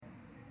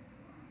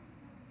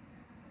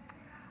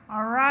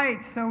All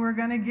right, so we're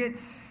going to get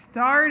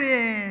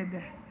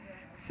started.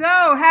 So,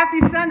 happy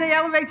Sunday,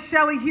 Elevate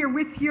Shelley here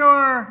with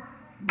your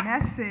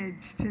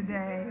message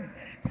today.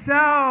 So,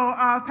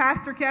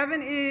 Pastor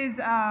Kevin is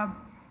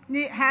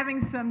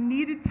having some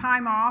needed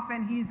time off,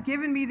 and he's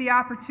given me the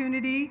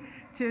opportunity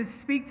to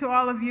speak to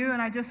all of you,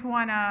 and I just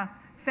want to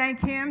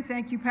thank him.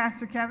 Thank you,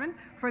 Pastor Kevin,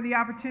 for the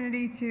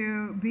opportunity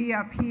to be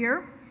up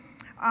here.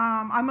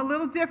 I'm a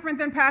little different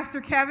than Pastor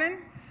Kevin,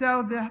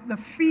 so the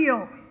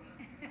feel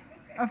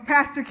of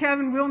Pastor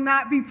Kevin will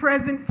not be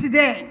present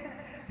today.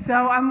 So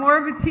I'm more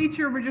of a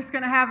teacher. We're just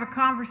going to have a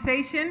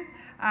conversation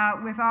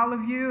with all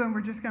of you, and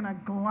we're just going to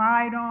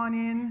glide on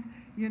in,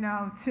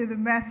 to the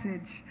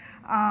message.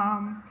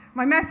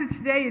 My message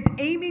today is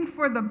aiming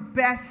for the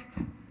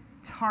best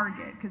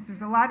target, because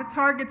there's a lot of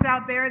targets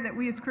out there that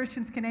we as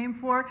Christians can aim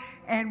for,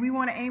 and we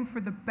want to aim for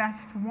the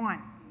best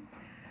one.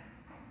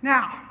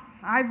 Now,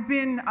 I've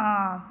been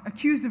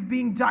accused of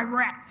being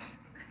direct.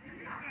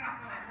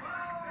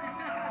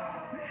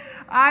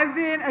 I've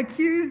been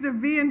accused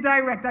of being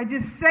direct. I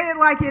just say it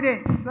like it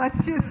is.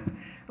 Let's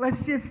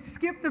just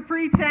skip the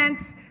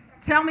pretense.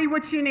 Tell me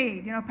what you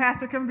need.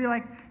 Pastor Kevin be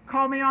like,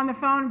 call me on the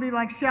phone and be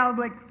like, Shell,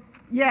 like,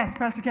 yes,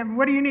 Pastor Kevin,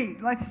 what do you need?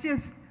 Let's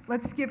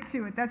skip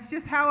to it. That's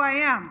just how I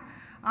am.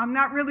 I'm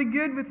not really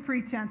good with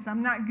pretense.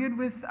 I'm not good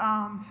with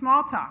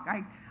small talk.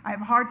 I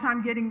have a hard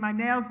time getting my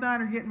nails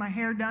done or getting my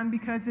hair done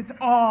because it's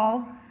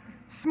all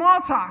small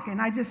talk. And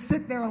I just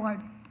sit there like,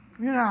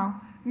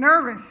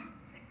 nervous.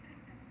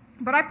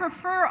 But I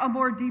prefer a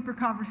more deeper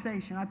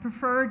conversation. I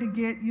prefer to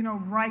get,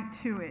 right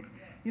to it.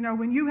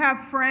 When you have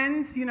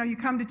friends, you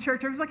come to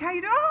church, everyone's like, how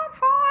you doing? Oh, I'm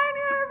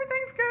fine.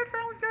 Everything's good.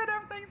 Family's good.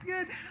 Everything's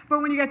good.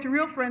 But when you got your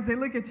real friends, they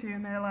look at you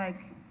and they're like,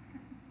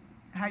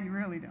 how you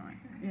really doing?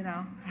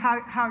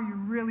 How you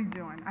really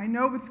doing? I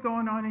know what's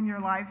going on in your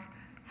life.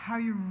 How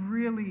you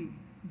really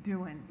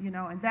doing?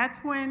 And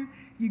that's when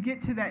you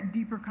get to that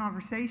deeper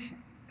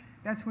conversation.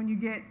 That's when you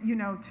get,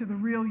 to the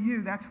real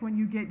you. That's when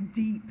you get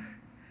deep.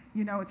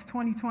 It's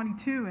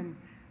 2022, and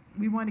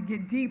we want to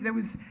get deep. That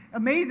was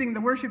amazing. The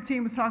worship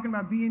team was talking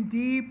about being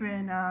deep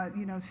and,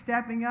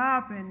 stepping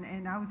up,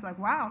 and I was like,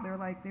 wow,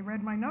 they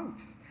read my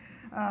notes.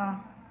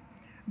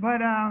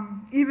 But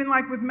even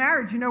like with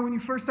marriage, when you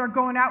first start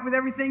going out with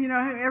everything,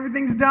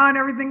 everything's done,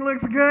 everything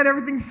looks good,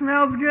 everything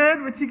smells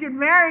good, but you get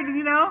married,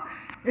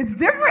 it's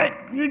different.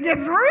 It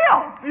gets real,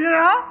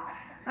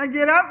 I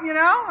get up,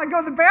 I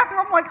go to the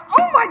bathroom, I'm like,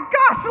 oh my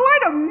gosh,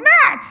 light a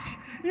match,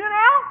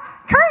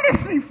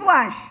 courtesy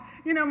flush.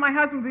 My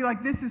husband would be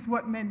like, this is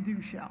what men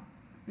do, Shell.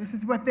 This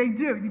is what they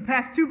do. You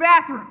pass 2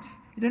 bathrooms.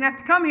 You didn't have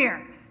to come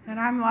here. And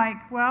I'm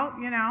like, well,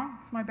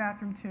 it's my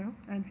bathroom too.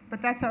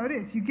 But that's how it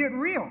is. You get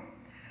real.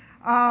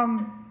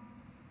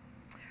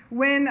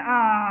 When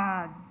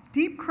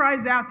deep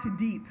cries out to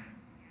deep,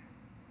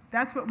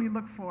 that's what we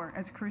look for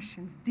as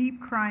Christians.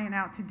 Deep crying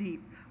out to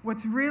deep.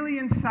 What's really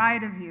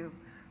inside of you,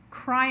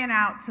 crying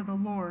out to the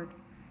Lord,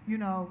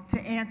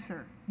 to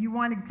answer. You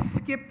want to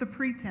skip the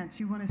pretense.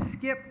 You want to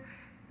skip,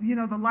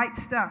 the light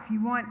stuff.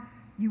 You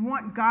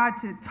want God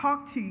to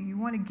talk to you. You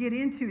want to get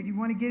into it. You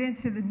want to get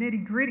into the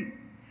nitty-gritty.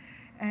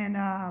 And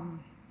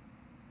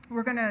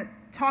we're going to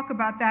talk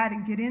about that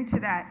and get into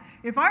that.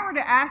 If I were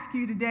to ask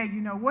you today,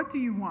 what do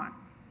you want?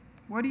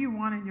 What do you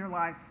want in your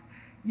life?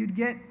 You'd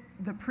get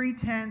the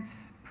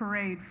pretense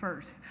parade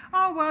first.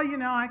 Oh, well,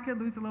 I could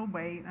lose a little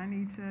weight. I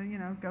need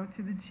to, go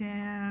to the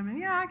gym.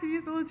 And, I could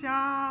use a little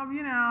job.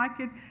 I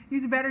could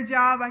use a better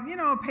job. A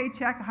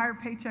higher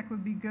paycheck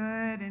would be good.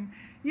 And,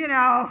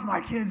 if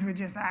my kids would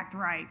just act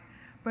right.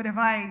 But if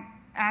I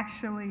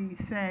actually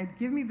said,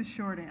 give me the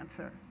short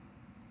answer.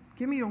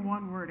 Give me a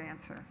one-word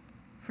answer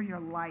for your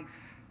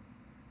life.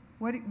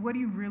 What do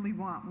you really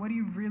want? What do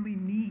you really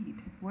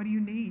need? What do you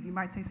need? You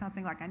might say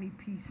something like, I need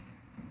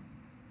peace.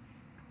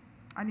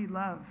 I need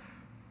love.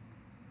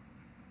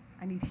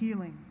 I need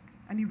healing.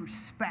 I need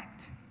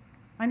respect.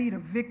 I need a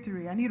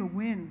victory. I need a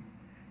win.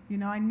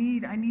 I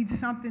need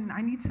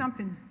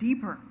something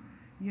deeper.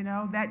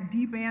 That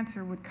deep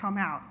answer would come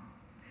out.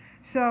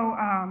 So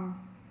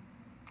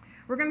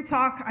we're going to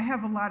talk. I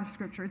have a lot of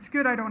scripture. It's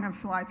good I don't have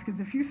slides, because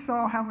if you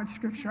saw how much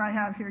scripture I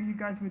have here, you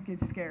guys would get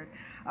scared.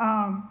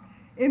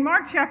 In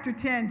Mark chapter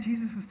 10,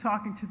 Jesus was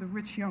talking to the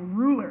rich young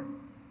ruler.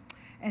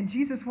 And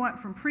Jesus went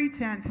from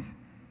pretense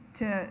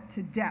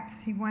to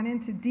depth. He went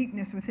into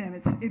deepness with him.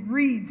 It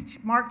reads,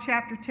 Mark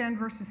chapter 10,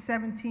 verses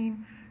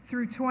 17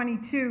 through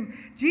 22.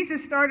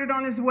 Jesus started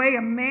on his way.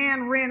 A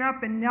man ran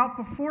up and knelt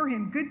before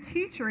him. Good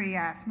teacher, he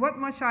asked, what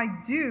must I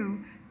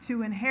do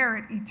to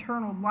inherit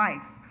eternal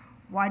life?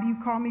 Why do you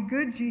call me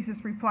good?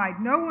 Jesus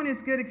replied, no one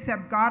is good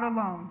except God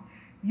alone.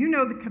 You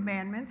know the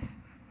commandments.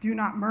 Do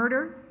not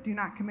murder. Do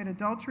not commit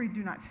adultery.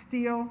 Do not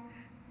steal.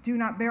 Do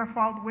not bear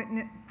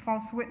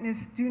false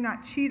witness. Do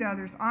not cheat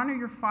others. Honor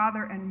your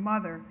father and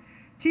mother.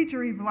 Teacher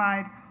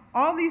replied,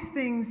 all these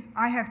things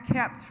I have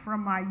kept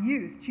from my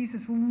youth.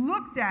 Jesus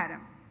looked at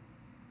him,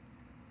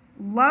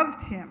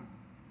 loved him,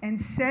 and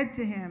said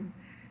to him,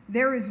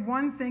 there is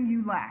one thing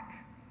you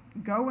lack.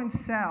 Go and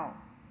sell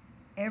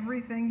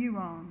everything you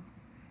own.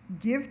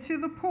 Give to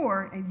the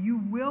poor, and you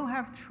will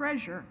have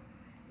treasure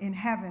in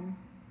heaven.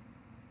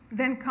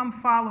 Then come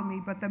follow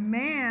me. But the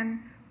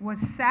man was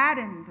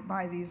saddened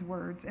by these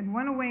words and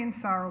went away in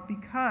sorrow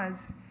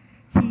because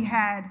he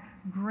had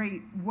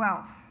great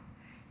wealth.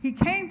 He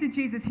came to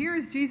Jesus. Here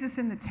is Jesus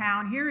in the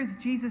town. Here is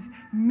Jesus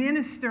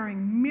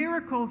ministering.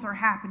 Miracles are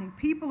happening.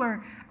 People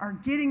are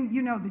getting,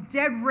 the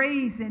dead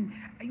raised. And,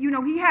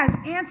 he has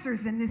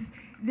answers. And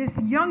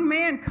this young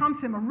man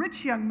comes to him, a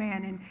rich young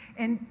man,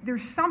 and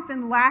there's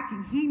something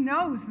lacking. He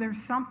knows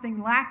there's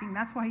something lacking.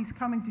 That's why he's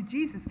coming to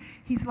Jesus.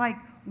 He's like,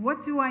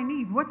 what do I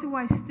need? What do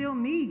I still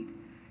need?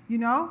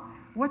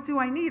 What do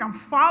I need? I'm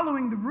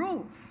following the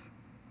rules.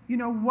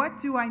 What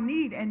do I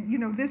need?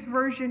 And, this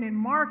version in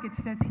Mark, it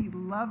says he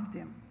loved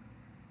him.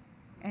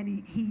 And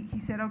he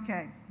said,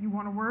 okay, you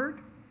want a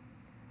word?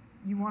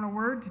 You want a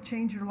word to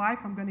change your life?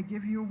 I'm going to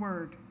give you a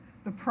word.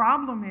 The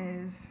problem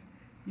is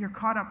you're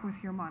caught up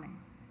with your money.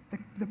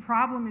 The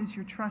problem is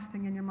you're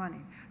trusting in your money.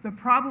 The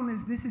problem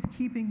is this is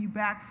keeping you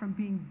back from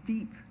being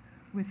deep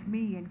with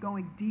me and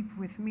going deep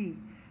with me.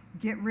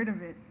 Get rid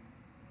of it.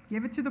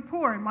 Give it to the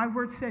poor. And my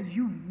word says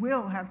you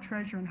will have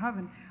treasure in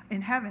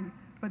heaven,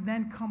 but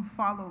then come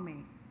follow me.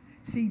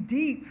 See,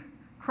 deep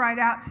cried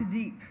out to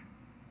deep.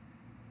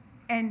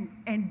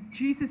 And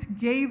Jesus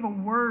gave a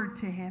word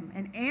to him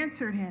and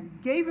answered him,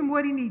 gave him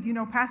what he needed.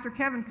 Pastor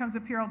Kevin comes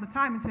up here all the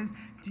time and says,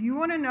 do you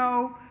want to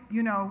know,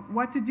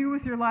 what to do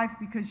with your life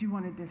because you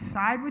want to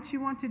decide what you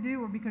want to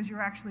do or because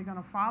you're actually going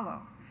to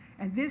follow?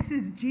 And this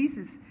is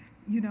Jesus,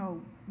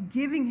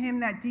 giving him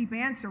that deep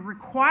answer,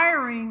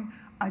 requiring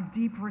a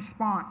deep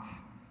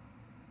response.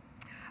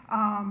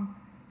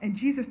 And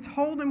Jesus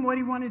told him what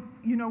he wanted,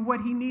 what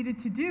he needed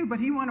to do,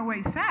 but he went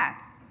away sad.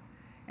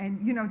 And,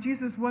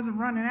 Jesus wasn't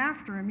running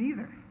after him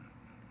either.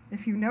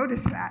 If you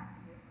notice that,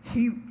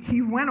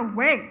 he went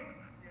away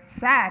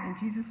sad, and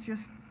Jesus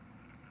just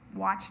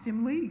watched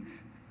him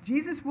leave.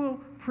 Jesus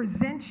will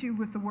present you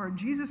with the word.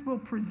 Jesus will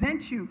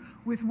present you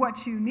with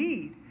what you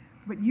need,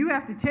 but you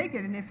have to take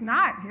it. And if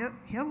not,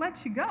 he'll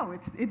let you go.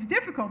 It's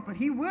difficult, but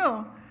he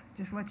will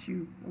just let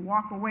you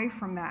walk away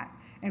from that.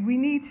 And we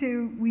need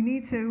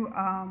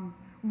to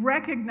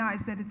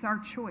recognize that it's our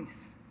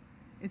choice.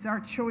 It's our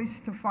choice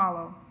to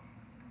follow.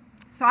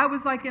 So I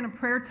was like in a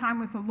prayer time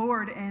with the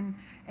Lord, and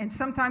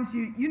sometimes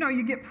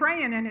you get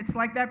praying and it's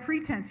like that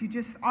pretense. You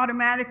just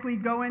automatically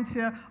go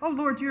into, oh,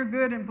 Lord, you're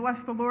good, and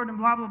bless the Lord, and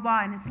blah, blah,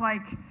 blah. And it's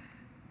like,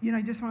 you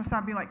just want to stop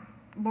and be like,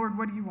 Lord,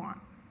 what do you want?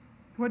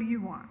 What do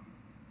you want?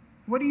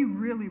 What do you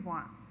really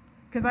want?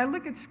 Because I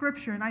look at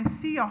Scripture and I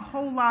see a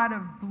whole lot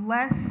of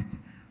blessed,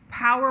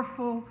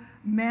 powerful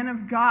men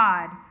of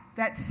God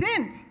that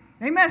sinned.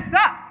 They messed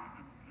up.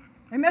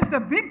 They messed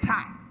up big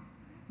time.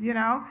 You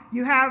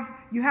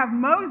have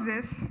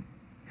Moses,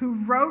 who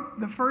wrote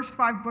the first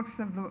 5 books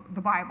of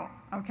the Bible,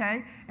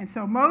 okay? And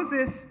so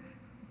Moses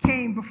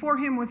came, before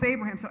him was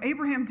Abraham. So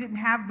Abraham didn't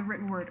have the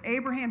written word.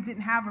 Abraham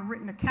didn't have a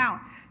written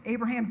account.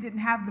 Abraham didn't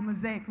have the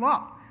Mosaic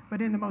law.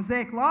 But in the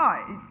Mosaic law,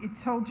 it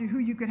told you who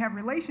you could have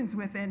relations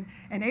with. And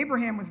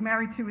Abraham was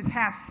married to his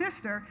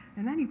half-sister,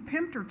 and then he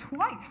pimped her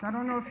twice. I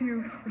don't know if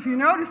you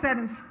noticed that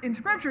in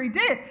Scripture. He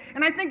did.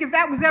 And I think if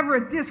that was ever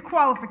a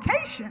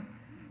disqualification,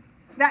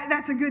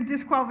 that's a good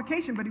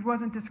disqualification, but he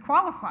wasn't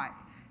disqualified.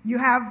 You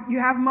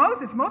have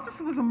Moses. Moses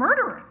was a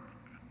murderer,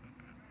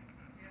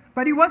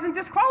 but he wasn't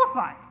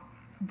disqualified.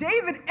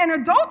 David, an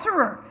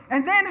adulterer,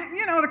 and then,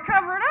 to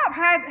cover it up,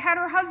 had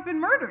her husband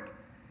murdered.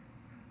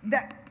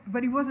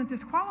 But he wasn't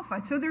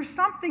disqualified. So there's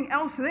something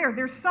else there.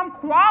 There's some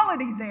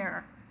quality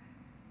there.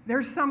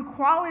 There's some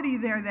quality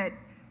there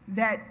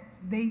that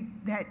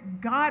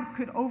God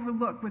could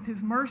overlook with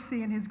his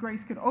mercy and his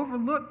grace, could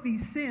overlook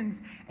these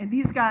sins, and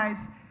these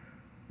guys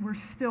were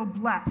still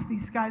blessed.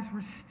 These guys were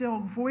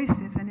still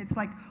voices, and it's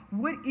like,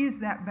 what is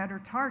that better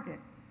target?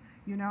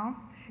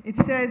 It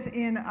says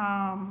in,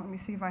 let me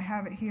see if I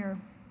have it here.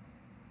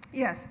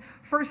 Yes,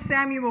 1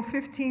 Samuel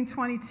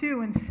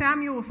 15:22, and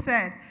Samuel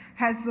said,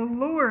 has the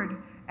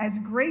Lord as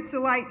great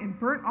delight in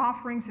burnt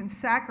offerings and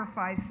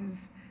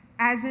sacrifices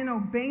as in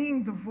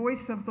obeying the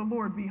voice of the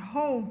Lord?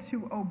 Behold,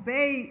 to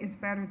obey is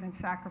better than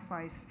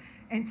sacrifice,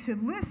 and to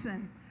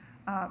listen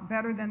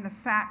better than the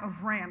fat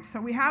of rams.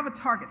 So we have a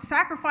target.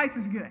 Sacrifice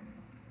is good.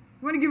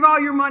 You want to give all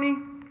your money?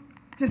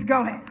 Just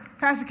go ahead.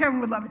 Pastor Kevin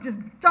would love it.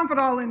 Just dump it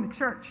all in the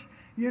church,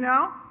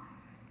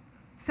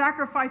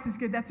 Sacrifice is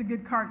good. That's a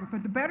good target.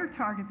 But the better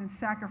target than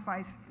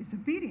sacrifice is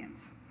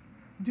obedience.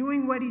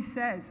 Doing what he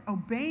says.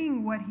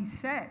 Obeying what he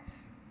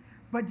says.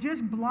 But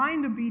just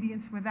blind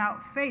obedience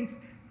without faith,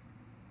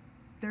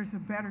 there's a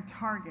better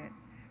target.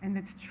 And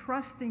it's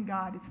trusting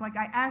God. It's like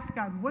I asked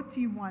God, what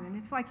do you want? And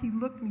it's like he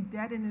looked me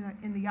dead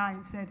in the eye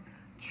and said,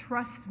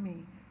 trust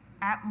me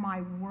at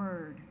my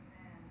word.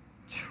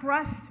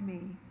 Trust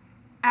me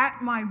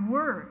at my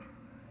word.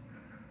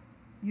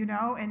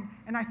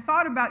 And I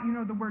thought about,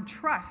 the word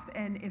trust.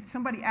 And if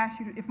somebody asked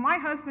you, if my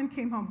husband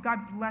came home, God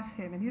bless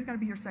him, and he's going to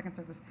be your second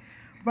service.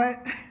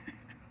 But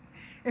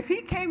if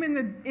he came in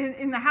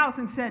the house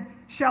and said,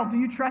 Shell, do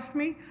you trust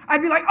me?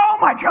 I'd be like, oh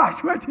my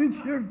gosh, what did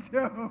you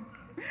do?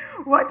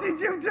 What did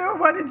you do?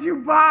 What did you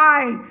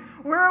buy?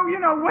 Where,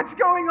 what's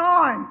going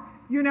on?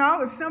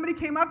 If somebody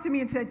came up to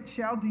me and said,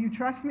 Shell, do you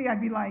trust me? I'd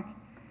be like,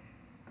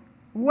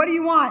 what do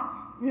you want?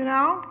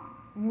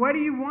 What do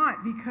you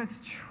want?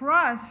 Because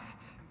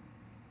trust,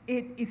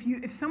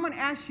 if someone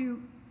asks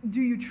you,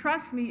 do you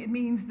trust me? It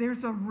means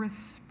there's a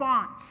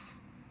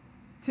response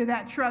to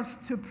that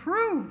trust to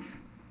prove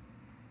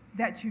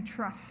that you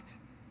trust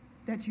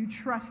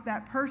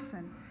that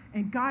person.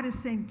 And God is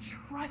saying,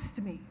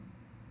 trust me.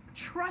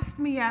 Trust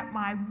me at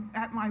my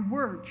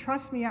word.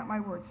 Trust me at my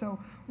word. So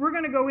we're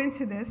going to go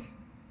into this.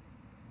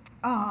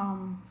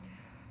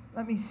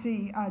 Let me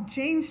see.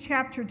 James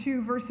chapter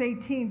 2, verse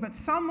 18. But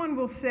someone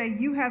will say,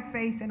 you have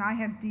faith and I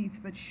have deeds,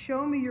 but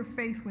show me your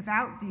faith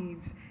without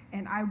deeds,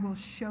 and I will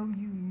show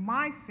you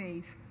my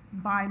faith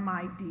by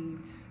my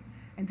deeds.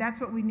 And that's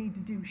what we need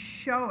to do.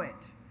 Show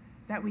it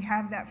that we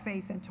have that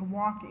faith and to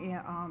walk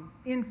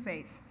in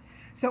faith.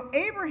 So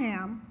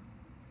Abraham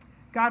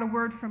got a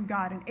word from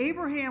God, and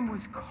Abraham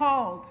was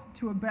called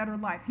to a better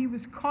life. He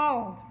was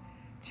called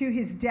to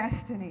his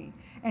destiny.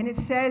 And it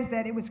says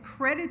that it was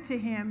credited to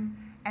him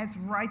as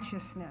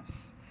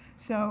righteousness.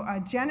 So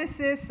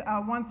Genesis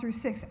 1 through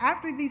 6.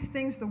 After these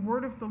things, the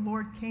word of the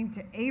Lord came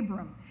to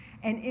Abram,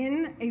 and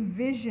in a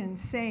vision,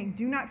 saying,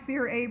 do not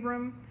fear,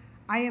 Abram.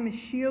 I am a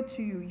shield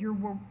to you. Your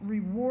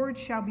reward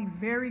shall be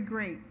very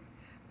great.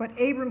 But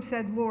Abram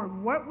said, Lord,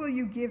 what will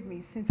you give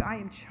me, since I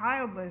am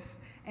childless,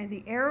 and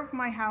the heir of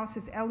my house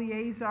is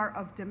Eliezer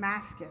of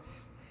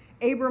Damascus?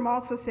 Abram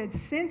also said,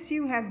 since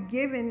you have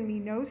given me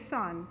no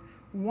son,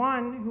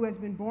 one who has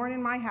been born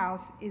in my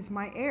house is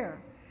my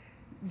heir.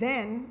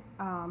 Then,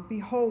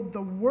 behold,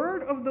 the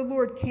word of the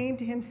Lord came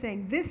to him,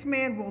 saying, this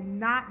man will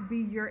not be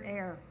your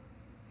heir,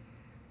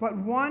 but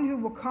one who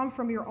will come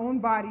from your own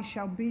body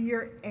shall be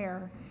your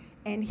heir.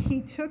 And he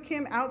took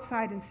him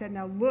outside and said,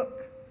 now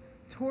look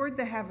toward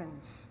the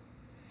heavens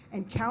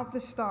and count the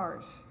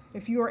stars,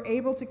 if you are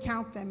able to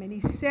count them. And he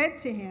said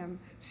to him,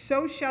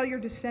 so shall your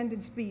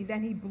descendants be.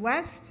 Then he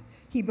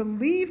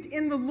believed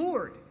in the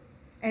Lord,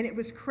 and it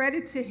was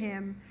credited to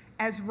him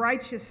as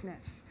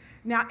righteousness.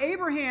 Now,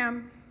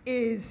 Abraham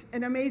is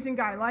an amazing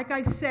guy. Like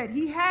I said,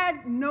 he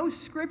had no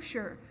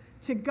scripture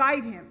to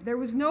guide him. There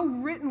was no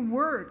written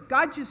word.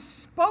 God just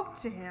spoke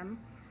to him,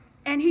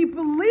 and he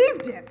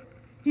believed him.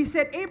 He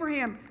said,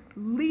 Abraham,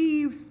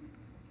 leave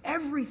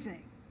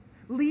everything.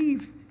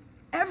 Leave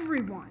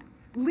everyone.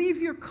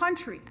 Leave your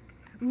country.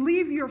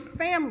 Leave your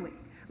family.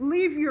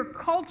 Leave your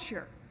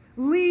culture.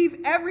 Leave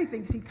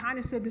everything. So he kind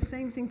of said the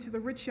same thing to the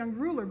rich young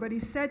ruler, but he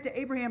said to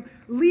Abraham,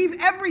 leave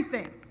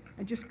everything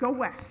and just go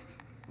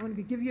west. I'm going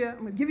to give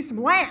you some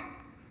land.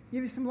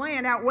 Give you some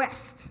land out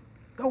west.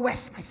 Go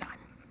west, my son.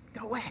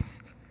 Go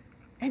west.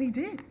 And he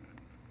did.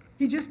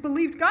 He just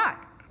believed God.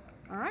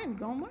 All right, I'm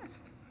going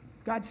west.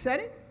 God said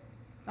it.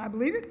 I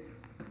believe it.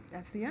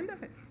 That's the end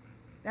of it.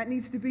 That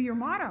needs to be your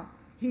motto.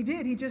 He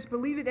did. He just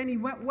believed it, and he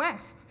went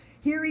west.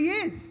 Here he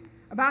is,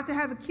 about to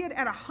have a kid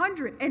at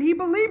 100, and he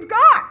believed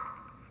God.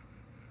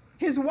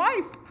 His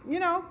wife,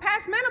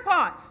 past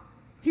menopause.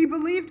 He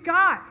believed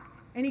God,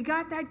 and he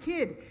got that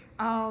kid.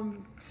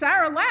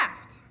 Sarah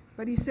laughed,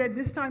 but he said,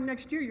 this time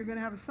next year, you're going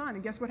to have a son.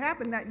 And guess what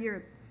happened that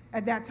year,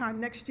 at that time,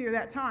 next year,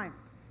 that time?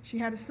 She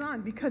had a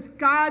son, because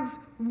God's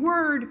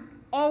word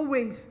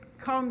always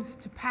comes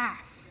to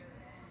pass.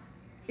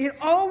 It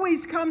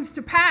always comes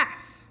to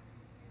pass.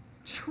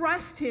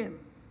 Trust him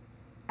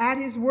at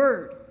his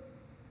word.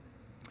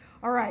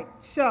 All right,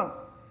 so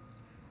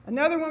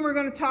another one we're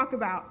going to talk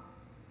about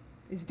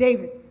is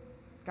David.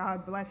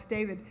 God bless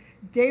David.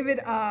 David,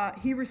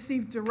 he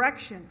received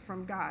direction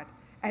from God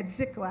at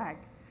Ziklag.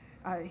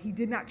 He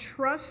did not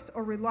trust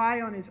or rely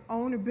on his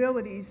own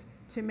abilities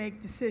to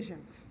make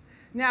decisions.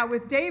 Now,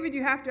 with David,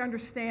 you have to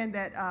understand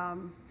that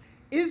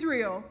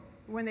Israel,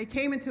 when they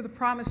came into the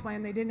promised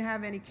land, they didn't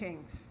have any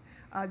kings.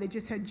 They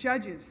just had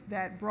judges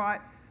that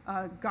brought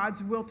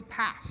God's will to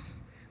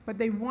pass. But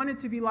they wanted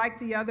to be like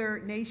the other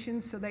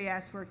nations, so they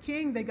asked for a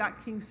king. They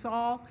got King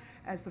Saul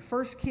as the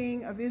first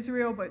king of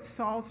Israel, but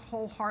Saul's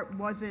whole heart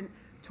wasn't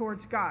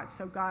towards God.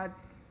 So God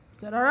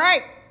said, all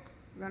right,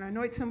 we're going to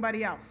anoint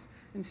somebody else.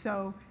 And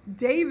so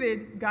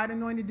David got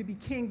anointed to be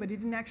king, but he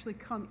didn't actually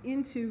come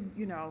into,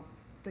 he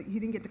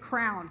didn't get the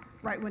crown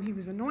right when he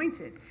was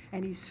anointed.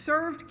 And he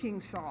served King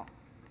Saul.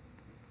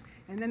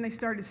 And then they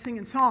started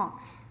singing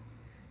songs.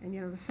 And,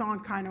 the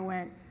song kind of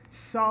went,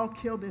 Saul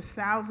killed his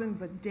 1,000,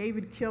 but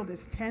David killed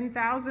his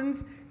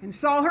 10,000s. And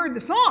Saul heard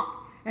the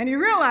song, and he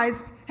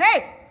realized,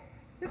 hey,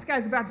 this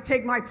guy's about to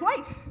take my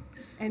place.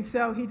 And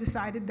so he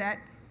decided that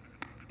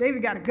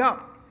David got to go.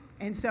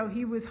 And so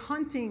he was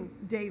hunting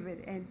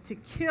David and to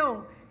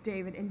kill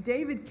David. And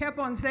David kept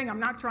on saying, I'm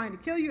not trying to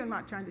kill you. I'm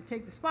not trying to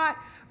take the spot.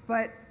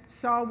 But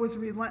Saul was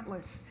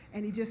relentless,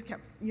 and he just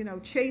kept,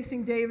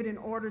 chasing David in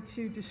order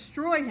to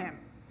destroy him.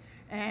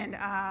 And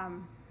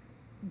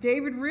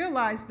David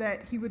realized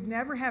that he would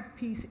never have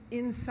peace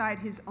inside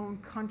his own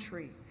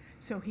country.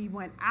 So he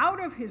went out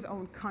of his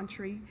own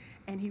country,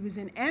 and he was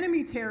in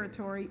enemy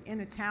territory in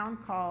a town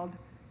called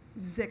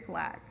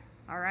Ziklag,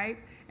 all right?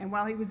 And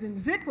while he was in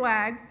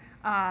Ziklag,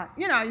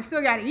 you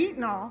still got to eat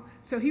and all.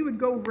 So he would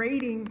go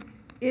raiding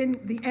in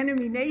the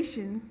enemy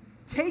nation,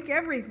 take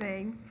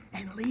everything,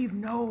 and leave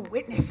no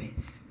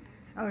witnesses.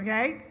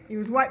 Okay? He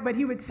was white, but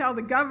he would tell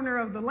the governor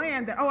of the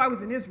land that, I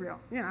was in Israel.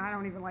 I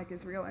don't even like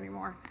Israel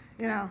anymore.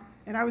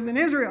 And I was in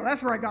Israel.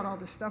 That's where I got all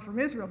this stuff from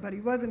Israel, but he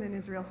wasn't in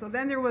Israel. So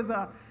then there was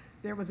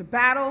a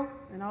battle,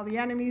 and all the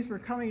enemies were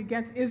coming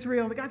against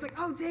Israel. The guy's like,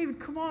 David,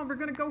 come on, we're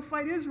going to go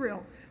fight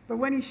Israel. But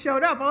when he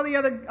showed up, all the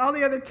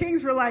other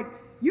kings were like,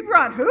 you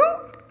brought who?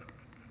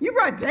 You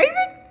brought David?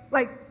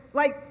 Like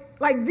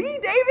the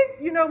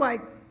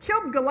David?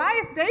 Killed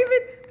Goliath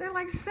David? They're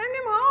like, send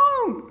him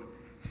home.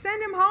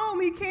 Send him home.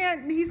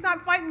 He's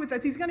not fighting with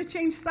us. He's going to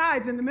change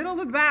sides. In the middle of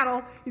the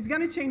battle, he's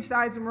going to change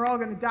sides, and we're all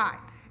going to die.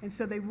 And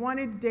so they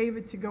wanted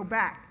David to go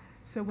back.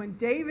 So when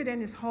David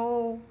and his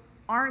whole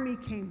army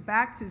came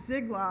back to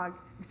Ziklag,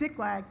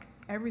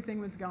 everything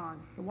was gone.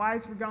 The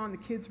wives were gone. The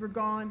kids were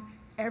gone.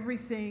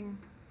 Everything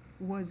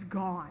was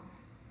gone.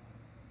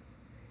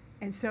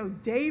 And so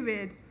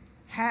David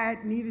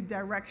needed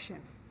direction.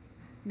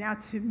 Now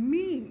to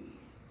me,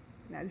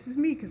 this is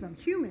me because I'm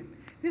human,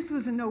 this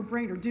was a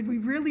no-brainer. Did we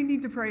really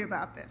need to pray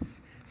about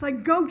this? It's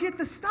like, go get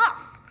the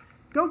stuff.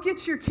 Go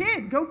get your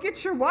kid. Go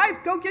get your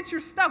wife. Go get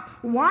your stuff.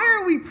 Why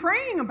are we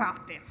praying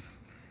about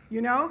this?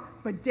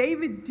 But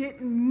David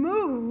didn't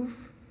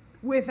move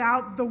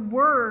without the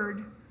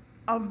word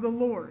of the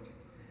Lord.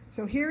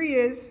 So here he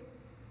is.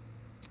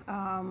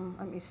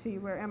 Let me see,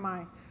 where am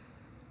I?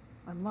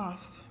 I'm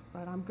lost,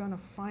 but I'm going to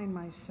find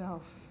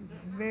myself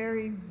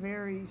very,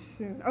 very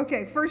soon.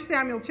 Okay, 1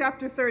 Samuel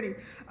chapter 30,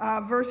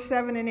 verse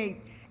 7 and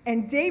 8.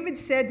 And David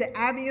said to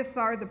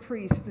Abiathar the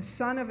priest, the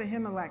son of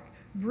Ahimelech,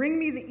 bring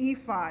me the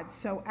ephod.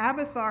 So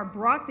Abiathar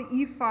brought the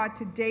ephod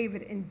to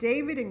David, and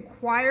David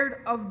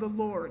inquired of the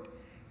Lord,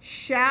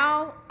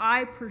 shall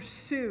I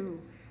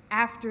pursue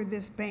after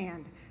this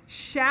band?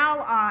 Shall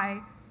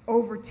I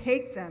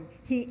overtake them?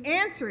 He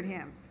answered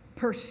him,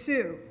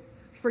 pursue,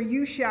 for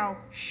you shall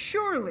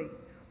surely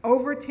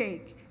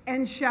overtake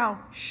and shall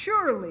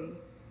surely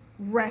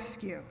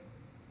rescue.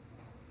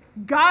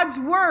 God's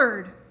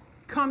word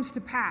comes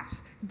to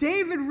pass.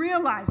 David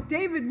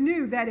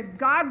knew that if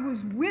God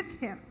was with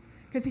him,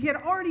 because he had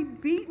already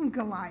beaten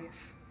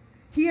Goliath,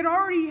 he had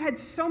already had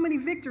so many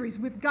victories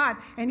with God,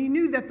 and he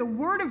knew that the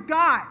word of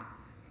God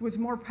was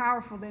more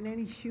powerful than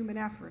any human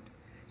effort.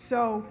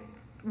 So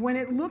when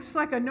it looks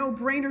like a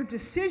no-brainer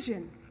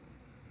decision,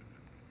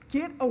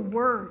 get a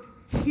word,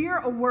 hear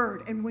a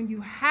word, and when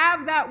you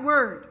have that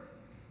word,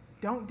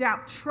 don't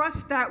doubt,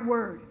 trust that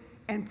word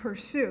and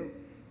pursue.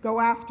 Go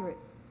after it.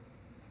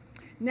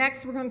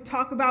 Next, we're going to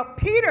talk about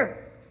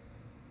Peter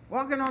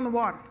walking on the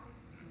water.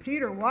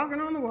 Peter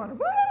walking on the water.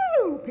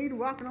 Woo! Peter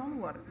walking on the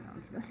water. No, I'm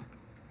just kidding.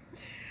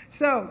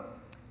 So,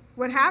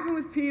 what happened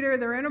with Peter,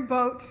 they're in a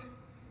boat,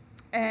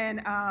 and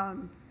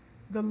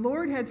the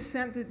Lord had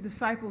sent the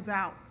disciples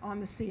out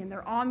on the sea, and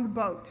they're on the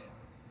boat,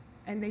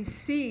 and they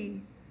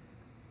see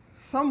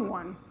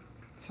something,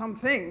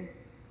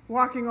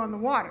 walking on the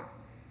water,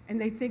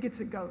 and they think it's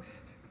a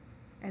ghost.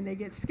 And they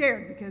get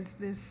scared because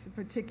this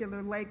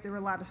particular lake, there were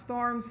a lot of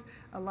storms.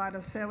 A lot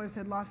of sailors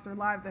had lost their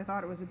lives. They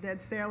thought it was a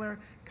dead sailor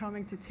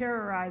coming to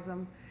terrorize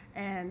them,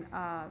 and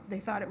they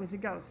thought it was a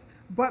ghost.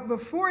 But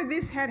before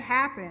this had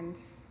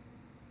happened,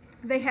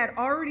 they had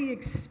already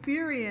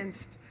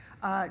experienced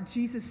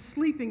Jesus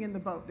sleeping in the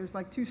boat. There's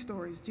like two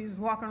stories, Jesus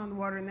walking on the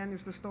water, and then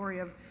there's the story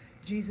of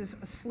Jesus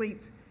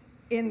asleep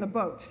in the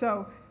boat.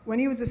 So when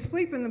he was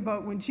asleep in the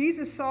boat, when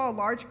Jesus saw a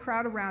large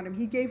crowd around him,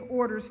 he gave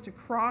orders to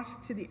cross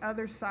to the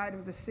other side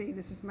of the sea.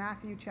 This is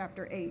Matthew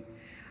chapter 8.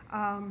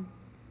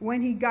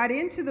 When he got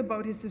into the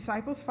boat, his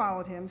disciples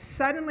followed him.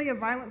 Suddenly a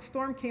violent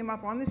storm came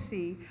up on the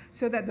sea,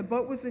 so that the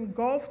boat was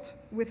engulfed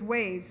with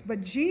waves,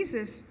 but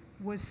Jesus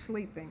was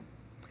sleeping.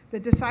 The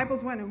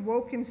disciples went and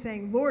woke him,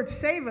 saying, Lord,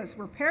 save us,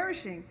 we're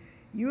perishing.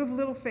 You have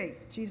little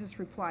faith. Jesus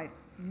replied,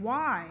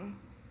 why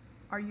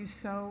are you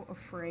so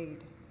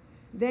afraid?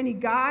 Then he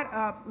got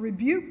up,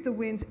 rebuked the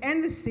winds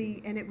and the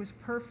sea, and it was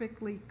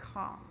perfectly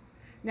calm.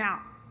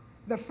 Now,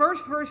 the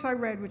first verse I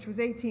read, which was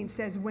 18,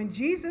 says, when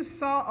Jesus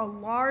saw a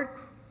large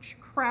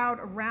crowd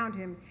around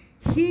him,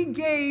 he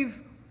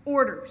gave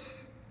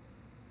orders.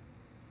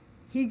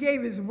 He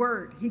gave his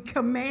word. He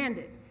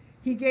commanded.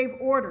 He gave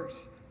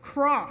orders.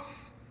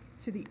 Cross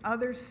to the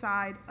other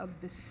side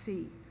of the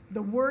sea.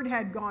 The word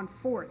had gone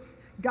forth.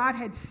 God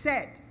had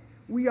said,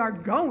 we are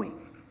going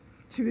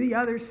to the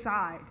other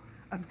side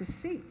of the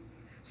sea.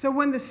 So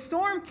when the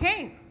storm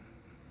came,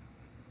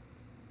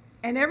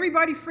 and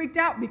everybody freaked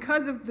out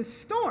because of the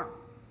storm,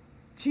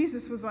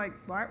 Jesus was like,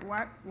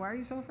 why are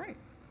you so afraid?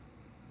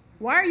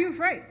 Why are you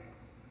afraid?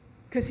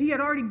 Because he had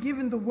already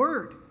given the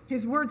word.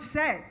 His word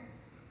said,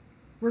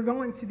 we're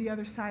going to the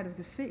other side of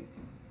the sea.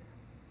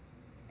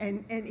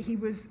 And he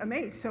was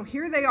amazed. So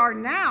here they are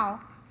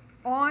now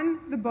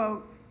on the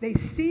boat. They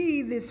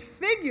see this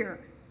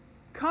figure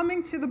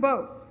coming to the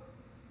boat.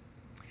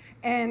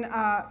 And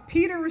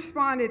Peter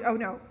responded, oh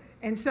no.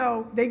 And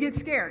so they get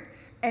scared.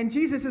 And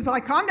Jesus is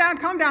like, calm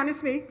down,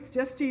 it's me. It's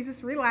just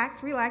Jesus.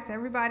 Relax,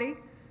 everybody.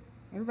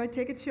 Everybody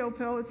take a chill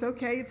pill. It's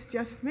okay. It's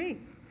just me.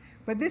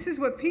 But this is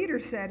what Peter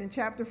said in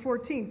chapter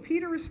 14.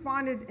 Peter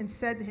responded and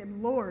said to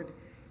him, Lord,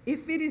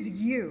 if it is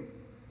you,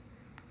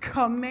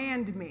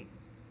 command me.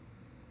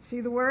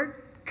 See the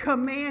word?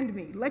 Command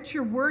me. Let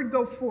your word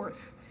go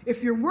forth.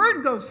 If your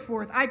word goes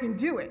forth, I can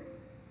do it.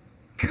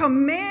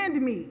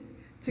 Command me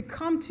to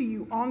come to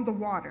you on the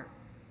water.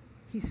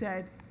 He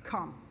said,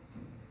 come.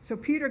 So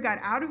Peter got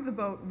out of the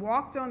boat,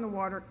 walked on the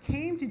water,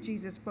 came to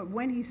Jesus, but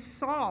when he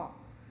saw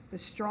the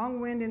strong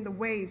wind and the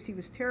waves, he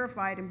was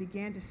terrified and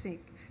began to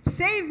sink.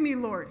 Save me,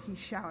 Lord, he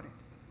shouted.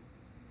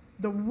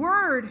 The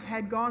word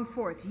had gone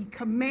forth. He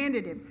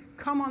commanded him,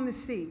 come on the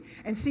sea.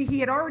 And see, he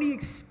had already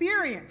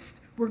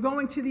experienced, we're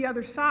going to the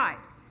other side.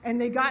 And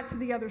they got to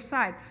the other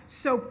side.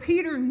 So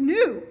Peter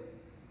knew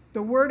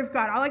the word of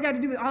God. All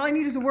I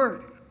need is a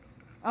word.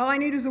 All I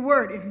need is a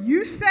word. If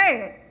you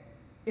say it,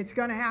 it's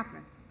going to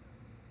happen.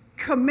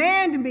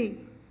 Command me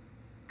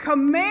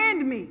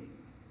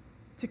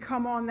to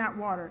come on that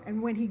water.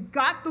 And when he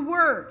got the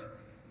word,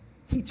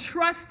 he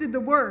trusted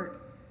the word,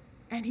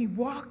 and he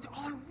walked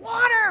on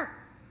water.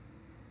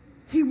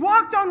 He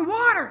walked on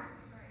water.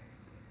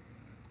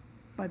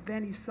 But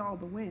then he saw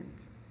the wind,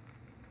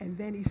 and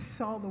then he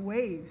saw the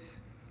waves,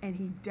 and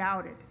he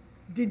doubted.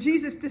 Did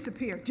Jesus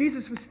disappear?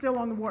 Jesus was still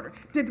on the water.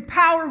 Did the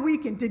power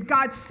weaken? Did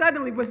God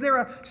suddenly, was there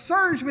a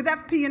surge with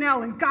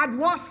FP&L and God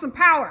lost some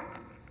power?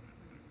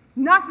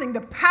 Nothing.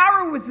 The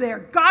power was there.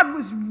 God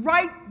was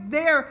right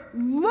there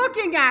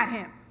looking at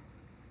him.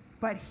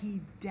 But he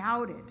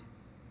doubted,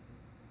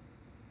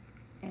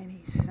 and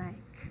he sank.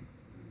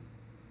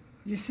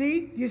 You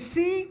see? Do you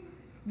see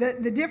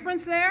the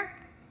difference there?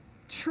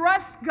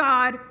 Trust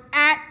God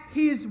at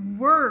his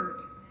word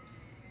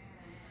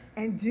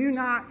and do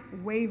not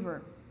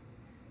waver,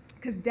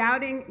 because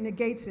doubting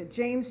negates it.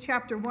 James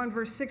chapter 1,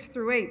 verse 6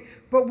 through 8.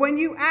 But when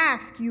you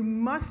ask, you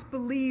must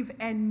believe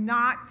and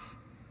not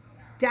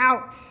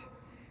doubt,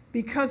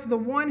 because the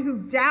one who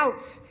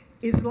doubts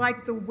is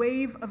like the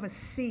wave of a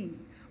sea,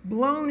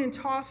 blown and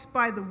tossed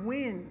by the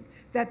wind,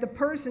 that the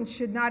person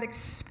should not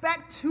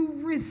expect to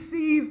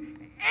receive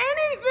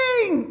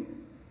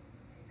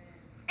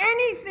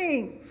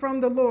anything from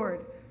the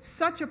Lord.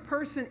 Such a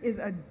person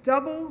is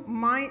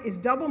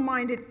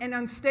double-minded and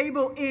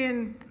unstable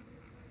in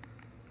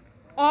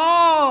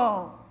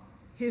all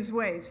his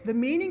ways. The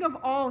meaning of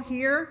all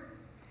here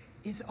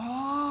is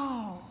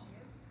all.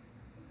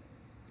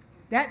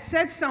 That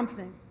says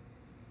something.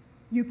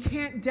 You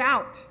can't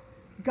doubt.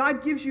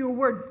 God gives you a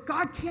word.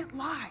 God can't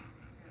lie.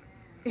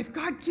 If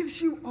God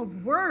gives you a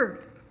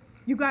word,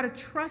 you got to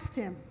trust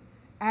him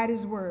at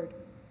his word.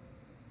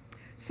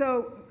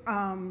 So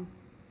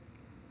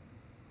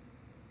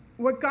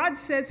what God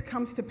says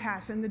comes to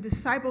pass, and the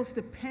disciples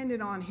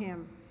depended on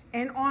him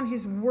and on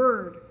his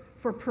word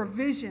for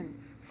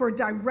provision, for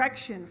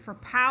direction, for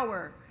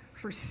power,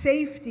 for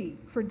safety,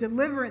 for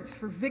deliverance,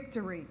 for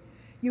victory.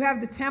 You have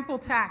the temple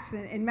tax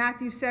in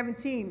Matthew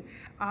 17.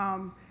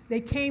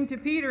 They came to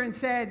Peter and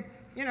said,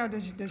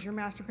 does your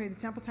master pay the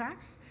temple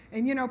tax?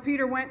 And,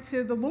 Peter went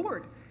to the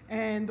Lord.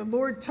 And the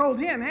Lord told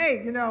him,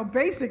 hey,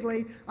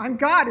 basically, I'm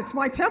God. It's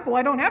my temple.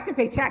 I don't have to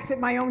pay tax at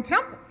my own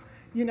temple,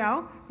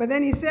 But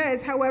then he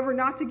says, however,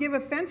 not to give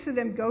offense to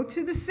them, go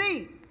to the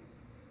sea.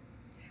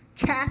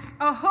 Cast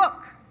a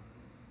hook.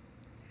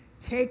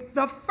 Take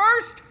the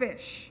first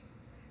fish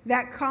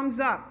that comes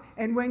up.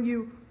 And when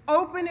you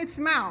open its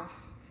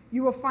mouth,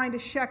 you will find a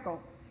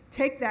shekel.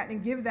 Take that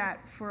and give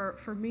that for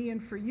me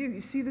and for you. You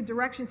see the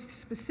directions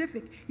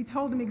specific. He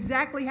told him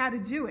exactly how to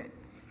do it.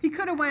 He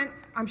could have went,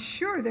 I'm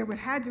sure there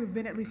had to have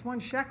been at least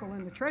one shekel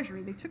in the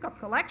treasury. They took up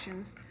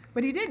collections,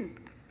 but he didn't.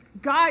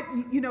 God,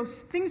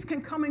 things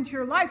can come into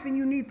your life and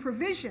you need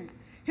provision.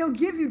 He'll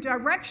give you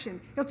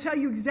direction. He'll tell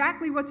you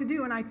exactly what to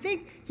do. And I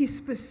think he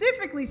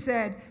specifically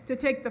said to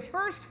take the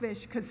first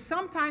fish, because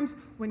sometimes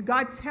when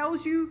God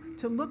tells you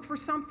to look for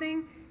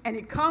something and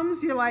it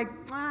comes, you're like,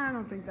 I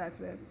don't think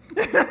that's it.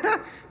 I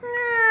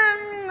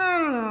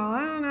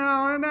don't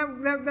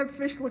know. That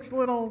fish looks a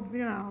little,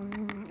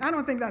 I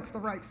don't think that's the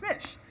right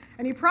fish.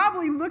 And he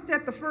probably looked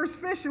at the first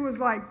fish and was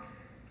like,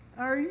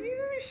 are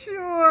you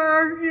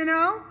sure?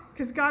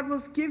 Because God will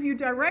give you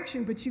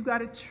direction, but you got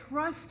to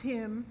trust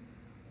him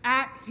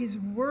at his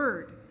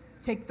word.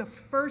 Take the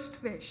first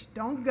fish.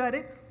 Don't gut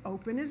it.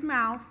 Open his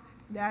mouth.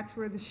 That's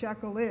where the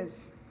shekel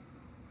is.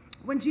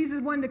 When Jesus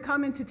wanted to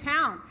come into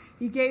town,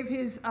 he gave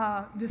his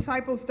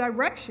disciples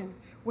direction.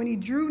 When he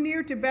drew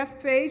near to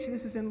Bethphage,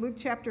 this is in Luke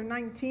chapter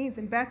 19,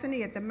 in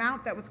Bethany at the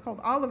mount that was called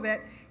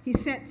Olivet, he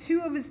sent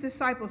two of his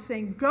disciples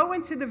saying, go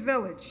into the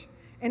village,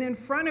 and in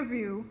front of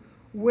you,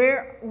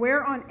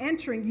 where on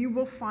entering you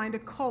will find a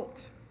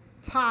colt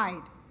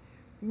tied,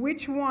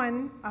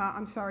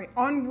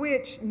 on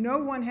which no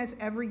one has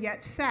ever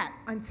yet sat.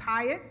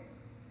 Untie it,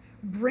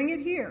 bring it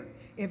here.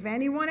 If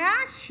anyone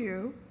asks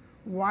you,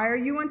 why are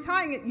you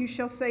untying it? You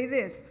shall say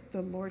this,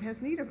 the Lord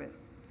has need of it.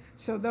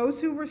 So those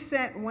who were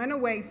sent went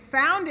away,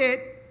 found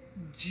it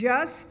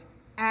just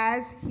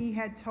as he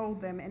had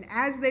told them. And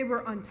as they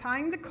were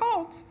untying the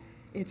colt,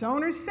 its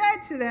owner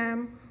said to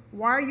them,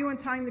 Why are you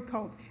untying the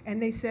colt?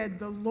 And they said,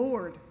 the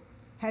Lord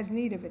has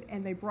need of it.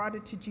 And they brought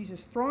it to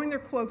Jesus, throwing their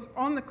cloaks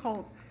on the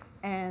colt,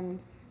 and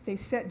they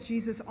set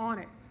Jesus on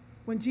it.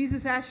 When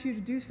Jesus asks you to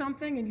do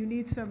something and you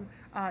need some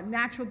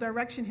natural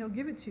direction, he'll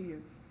give it to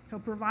you. He'll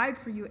provide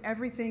for you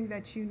everything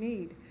that you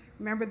need.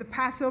 Remember the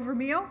Passover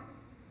meal?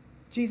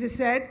 Jesus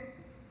said,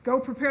 go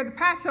prepare the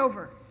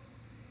Passover.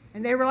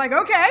 And they were like,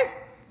 okay,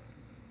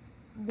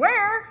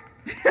 where?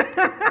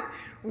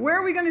 Where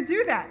are we going to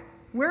do that?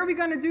 Where are we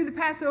going to do the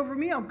Passover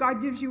meal?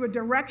 God gives you a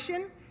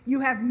direction. You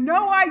have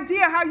no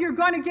idea how you're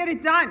going to get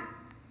it done.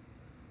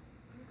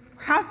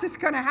 How's this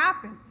going to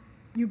happen?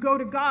 You go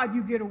to God,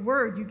 you get a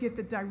word, you get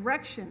the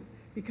direction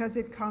because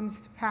it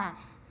comes to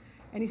pass.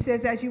 And he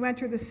says, as you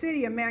enter the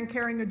city, a man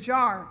carrying a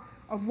jar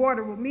of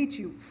water will meet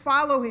you.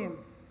 Follow him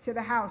to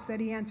the house that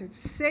he entered.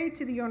 Say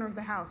to the owner of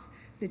the house,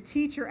 the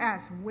teacher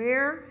asks,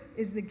 where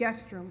is the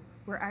guest room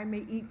where I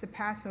may eat the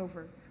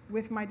Passover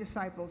with my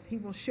disciples? He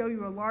will show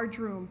you a large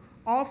room,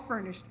 all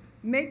furnished.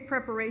 Make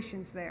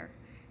preparations there.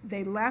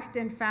 They left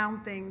and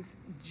found things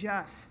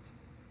just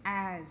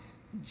as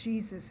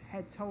Jesus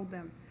had told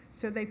them.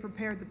 So they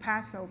prepared the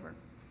Passover.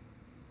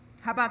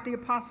 How about the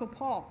Apostle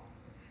Paul?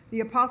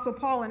 The Apostle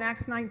Paul in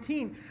Acts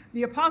 19.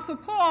 The Apostle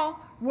Paul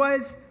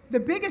was the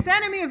biggest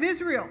enemy of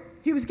Israel.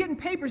 He was getting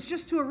papers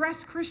just to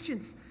arrest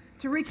Christians,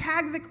 to wreak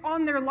havoc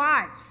on their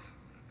lives.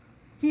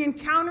 He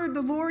encountered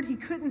the Lord he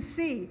couldn't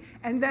see,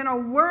 and then a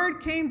word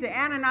came to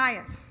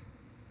Ananias.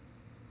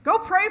 Go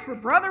pray for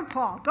Brother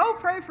Paul. Go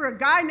pray for a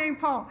guy named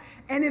Paul.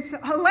 And it's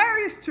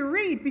hilarious to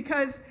read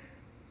because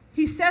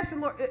he says to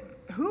the Lord,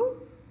 who?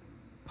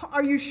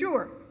 Are you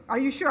sure? Are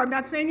you sure? I'm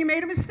not saying you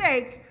made a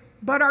mistake,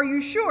 but are you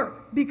sure?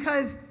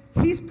 Because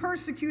he's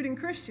persecuting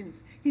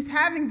Christians. He's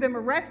having them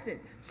arrested.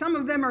 Some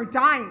of them are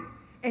dying.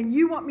 And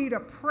you want me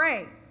to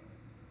pray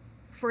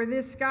for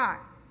this guy.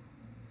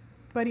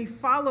 But he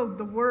followed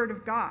the word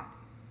of God.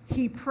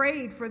 He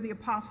prayed for the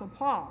Apostle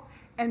Paul.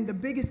 And the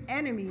biggest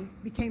enemy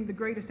became the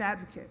greatest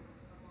advocate.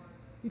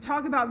 You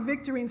talk about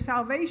victory and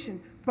salvation,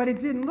 but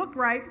it didn't look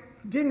right,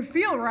 didn't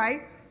feel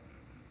right.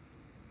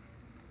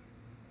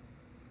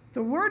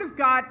 The word of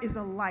God is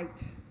a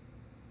light.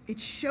 It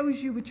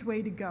shows you which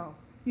way to go.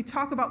 You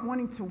talk about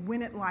wanting to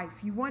win at life.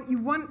 You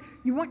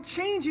want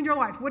change in your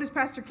life. What does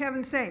Pastor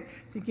Kevin say?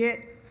 To get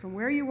from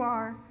where you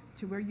are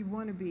to where you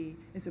want to be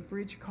is a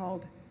bridge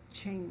called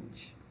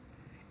change.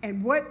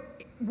 And what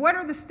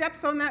are the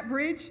steps on that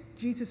bridge?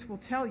 Jesus will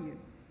tell you.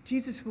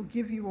 Jesus will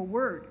give you a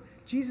word.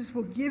 Jesus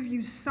will give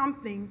you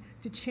something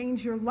to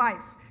change your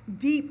life.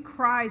 Deep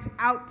cries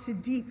out to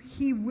deep.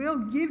 He will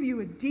give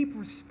you a deep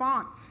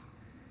response.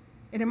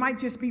 And it might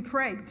just be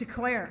pray,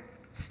 declare,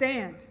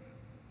 stand.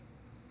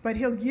 But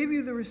he'll give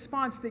you the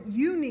response that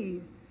you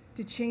need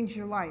to change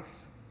your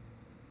life.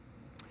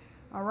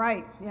 All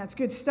right. Yeah, it's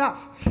good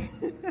stuff.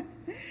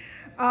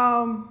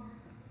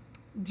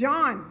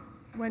 John,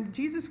 when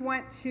Jesus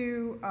went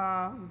to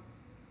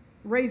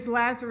raise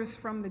Lazarus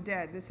from the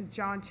dead, this is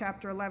John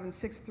chapter 11,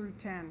 6 through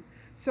 10.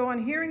 So on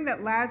hearing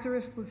that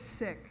Lazarus was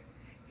sick,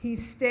 he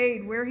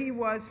stayed where he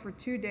was for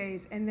 2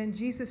 days, and then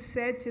Jesus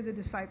said to the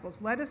disciples,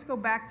 let us go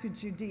back to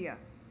Judea.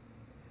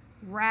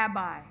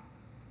 Rabbi,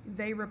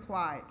 they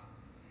replied,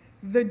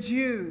 the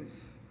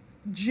Jews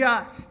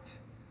just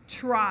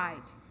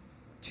tried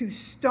to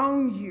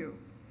stone you,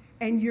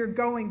 and you're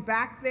going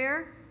back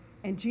there?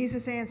 And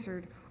Jesus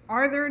answered,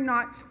 are there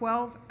not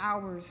 12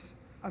 hours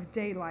of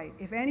daylight?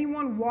 If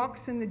anyone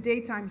walks in the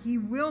daytime, he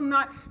will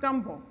not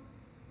stumble.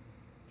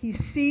 He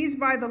sees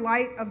by the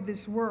light of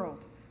this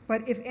world.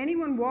 But if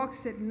anyone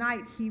walks at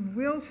night, he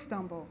will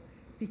stumble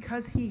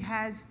because he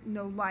has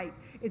no light.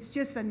 It's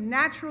just a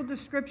natural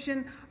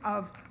description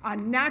of a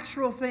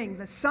natural thing.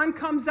 The sun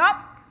comes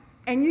up,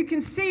 and you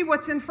can see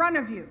what's in front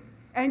of you,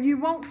 and you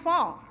won't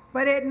fall.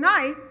 But at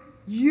night,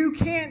 you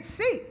can't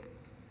see,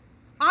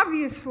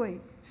 obviously.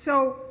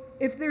 So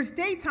if there's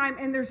daytime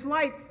and there's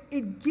light,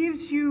 it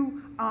gives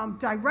you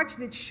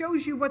direction. It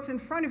shows you what's in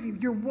front of you.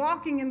 You're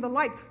walking in the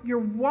light. You're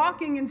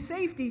walking in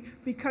safety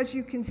because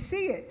you can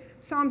see it.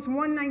 Psalms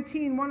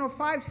 119,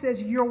 105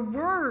 says, your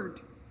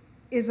word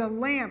is a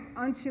lamp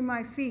unto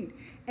my feet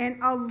and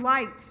a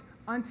light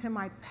unto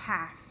my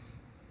path.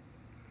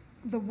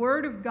 The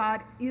word of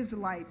God is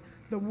light.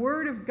 The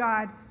word of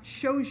God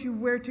shows you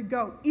where to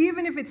go.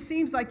 Even if it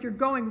seems like you're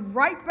going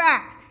right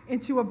back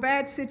into a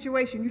bad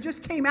situation. You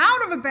just came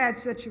out of a bad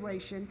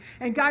situation,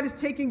 and God is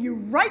taking you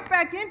right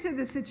back into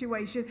the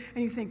situation,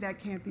 and you think that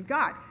can't be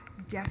God.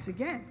 Guess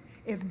again.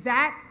 If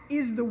that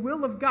is the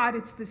will of God,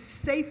 it's the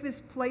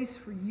safest place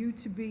for you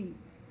to be,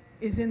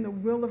 is in the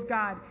will of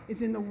God.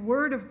 It's in the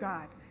word of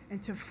God,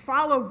 and to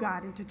follow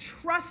God and to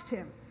trust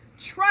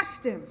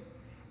him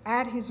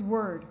at his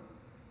word.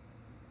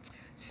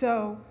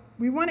 So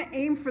we want to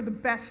aim for the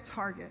best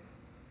target.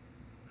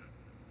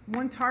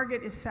 One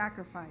target is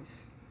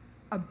sacrifice.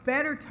 A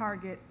better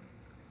target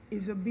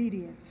is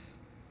obedience.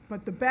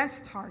 But the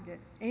best target,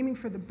 aiming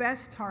for the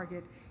best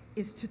target,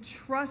 is to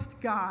trust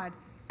God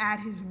at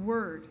his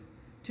word,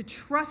 to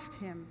trust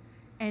him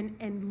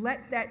and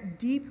let that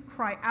deep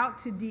cry out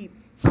to deep.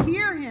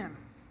 Hear him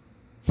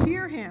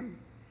Hear him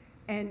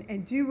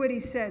and do what he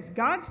says.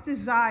 God's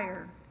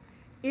desire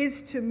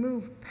is to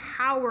move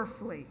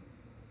powerfully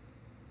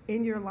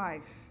in your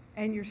life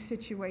and your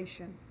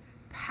situation.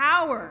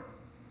 Power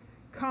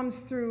comes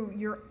through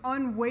your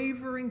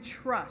unwavering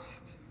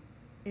trust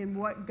in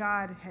what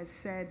God has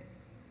said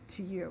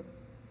to you.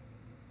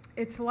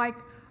 It's like,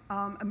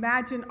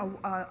 imagine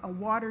a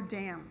water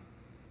dam,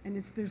 and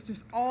there's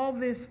just all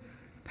this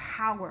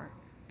power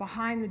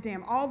behind the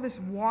dam, all this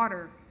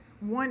water,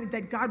 one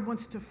that God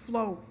wants to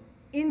flow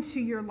into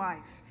your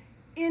life,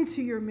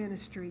 into your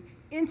ministry,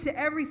 into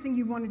everything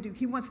you want to do.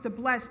 He wants to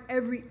bless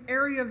every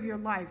area of your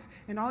life,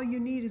 and all you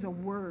need is a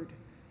word,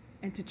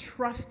 and to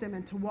trust him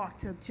and to walk,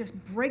 to just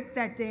break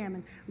that dam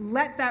and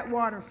let that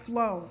water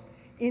flow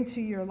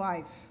into your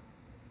life.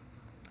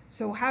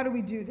 So how do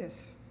we do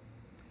this?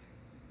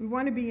 We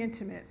want to be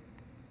intimate.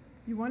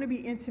 You want to be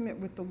intimate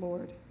with the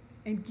Lord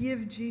and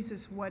give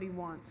Jesus what he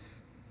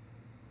wants.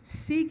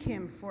 Seek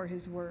him for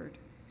his word.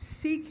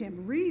 Seek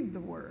him. Read the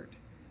word.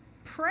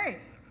 Pray.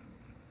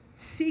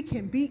 Seek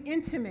him. Be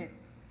intimate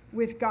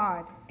with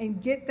God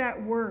and get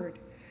that word.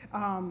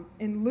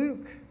 In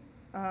Luke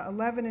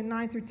 11 and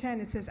 9 through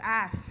 10, it says,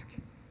 ask,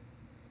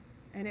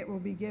 and it will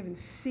be given.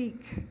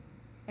 Seek,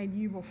 and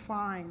you will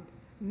find.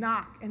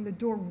 Knock, and the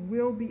door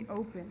will be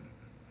open.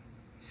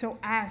 So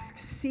ask,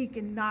 seek,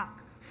 and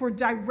knock for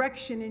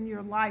direction in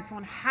your life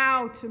on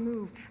how to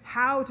move,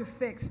 how to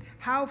fix,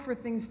 how for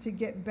things to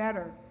get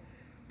better.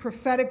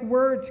 Prophetic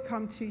words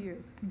come to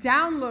you.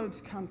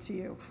 Downloads come to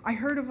you. I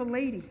heard of a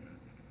lady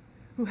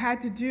who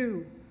had to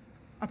do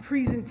a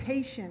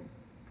presentation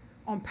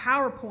on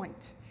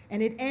PowerPoint,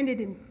 and it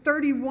ended in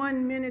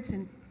 31 minutes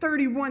and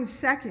 31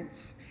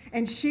 seconds.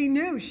 And she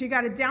knew she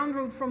got a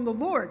download from the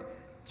Lord.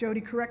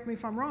 Jody, correct me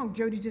if I'm wrong.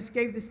 Jody just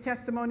gave this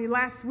testimony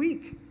last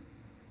week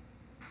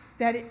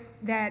that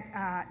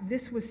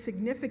this was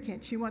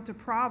significant. She went to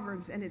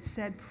Proverbs, and it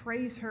said,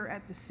 praise her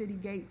at the city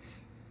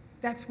gates.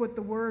 That's what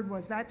the word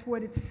was. That's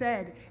what it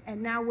said. And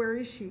now where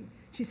is she?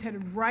 She's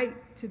headed right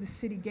to the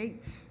city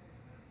gates.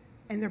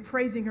 And they're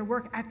praising her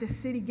work at the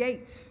city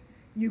gates.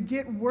 You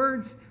get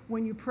words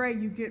when you pray.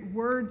 You get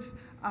words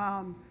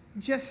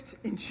just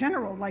in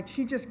general. Like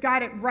she just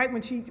got it right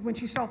when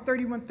she saw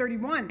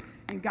 31:31,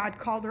 and God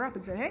called her up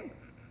and said, hey,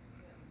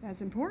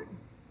 that's important.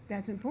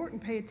 That's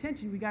important. Pay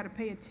attention. We got to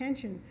pay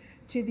attention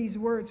to these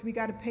words. We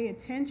got to pay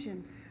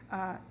attention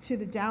to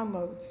the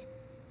downloads.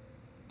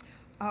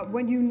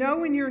 When you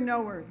know in your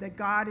knower that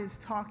God is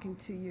talking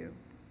to you,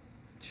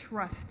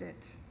 trust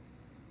it.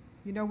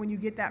 You know, when you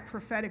get that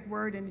prophetic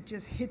word and it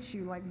just hits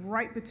you like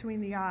right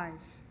between the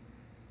eyes,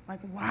 like,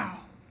 wow,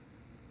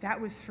 that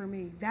was for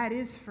me. That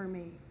is for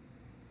me.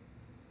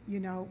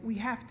 You know, we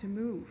have to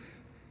move.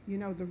 You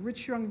know, the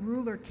rich young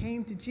ruler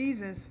came to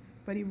Jesus,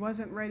 but he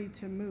wasn't ready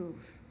to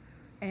move.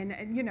 And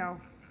you know,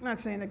 I'm not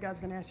saying that God's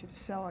going to ask you to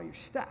sell all your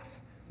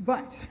stuff,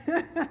 but,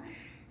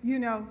 you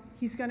know,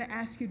 he's going to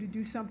ask you to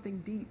do something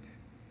deep.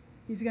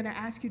 He's going to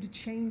ask you to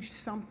change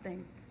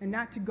something and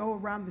not to go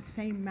around the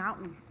same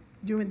mountain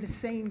doing the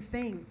same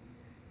thing,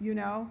 you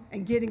know,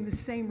 and getting the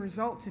same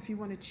results. If you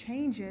want to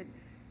change it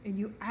and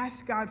you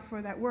ask God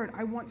for that word,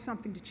 I want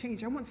something to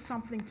change. I want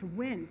something to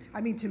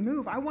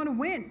move. I want to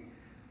win.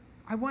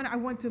 I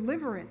want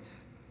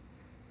deliverance.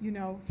 You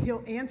know,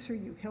 he'll answer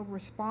you. He'll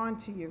respond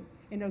to you,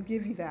 and he'll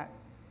give you that.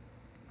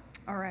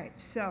 All right,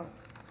 so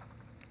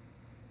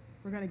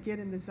we're going to get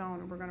in the zone,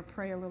 and we're going to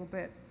pray a little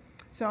bit.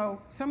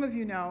 So some of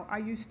you know I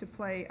used to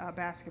play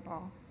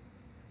basketball.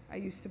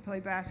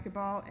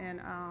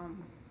 And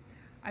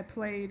I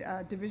played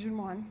Division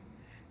I.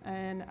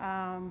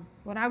 And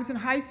when I was in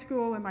high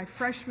school and my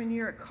freshman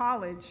year at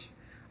college,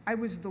 I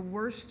was the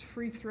worst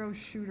free throw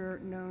shooter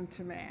known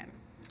to man.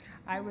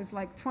 I was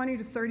like 20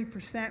 to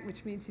 30%,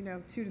 which means, you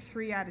know, 2 to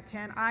 3 out of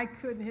 10. I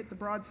couldn't hit the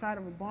broadside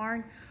of a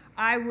barn.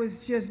 I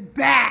was just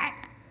bad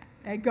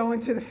at going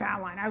to the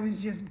foul line. I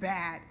was just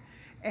bad.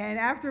 And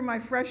after my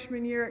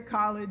freshman year at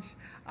college,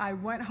 I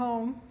went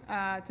home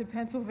to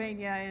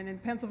Pennsylvania. And in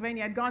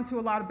Pennsylvania, I'd gone to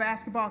a lot of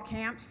basketball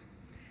camps.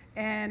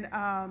 And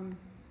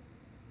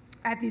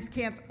at these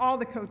camps, all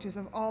the coaches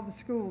of all the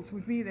schools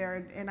would be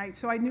there.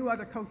 So I knew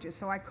other coaches.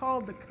 So I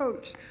called the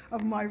coach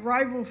of my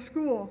rival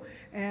school,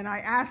 and I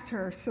asked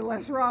her,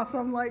 Celeste Ross,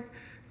 I'm like,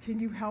 can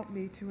you help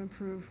me to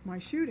improve my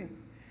shooting?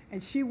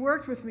 And she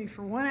worked with me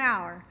for 1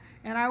 hour,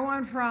 and I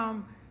went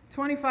from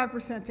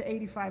 25%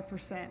 to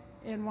 85%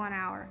 in 1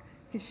 hour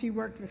because she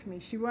worked with me.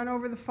 She went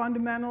over the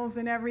fundamentals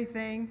and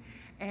everything,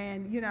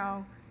 and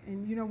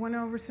went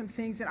over some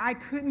things that I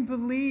couldn't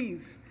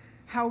believe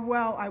how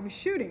well I was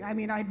shooting. I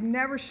mean, I'd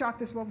never shot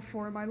this well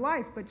before in my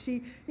life, but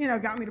she,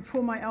 got me to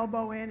pull my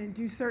elbow in and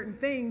do certain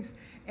things,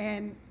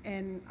 and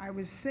I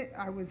was,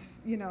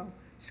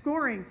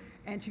 scoring.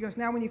 And she goes,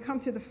 now when you come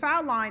to the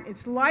foul line,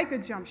 it's like a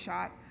jump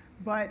shot,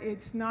 but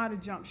it's not a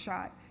jump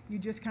shot. You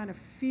just kind of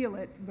feel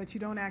it, but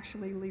you don't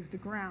actually leave the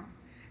ground.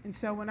 And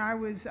so when I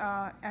was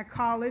at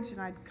college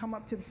and I'd come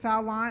up to the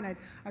foul line,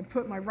 I'd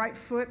put my right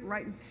foot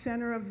right in the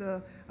center of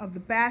the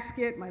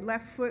basket. My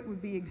left foot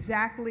would be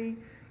exactly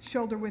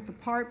shoulder width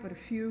apart, but a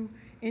few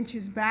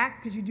inches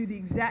back because you do the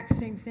exact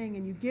same thing,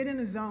 and you get in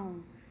a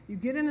zone. You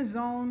get in a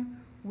zone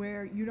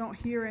where you don't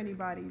hear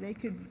anybody. They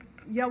could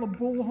yell a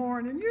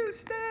bullhorn and you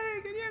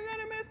stink and you're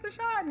gonna miss the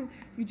shot, and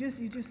you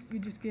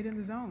just get in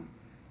the zone.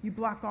 You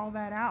block all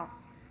that out.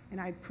 And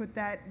I'd put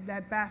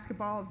that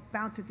basketball,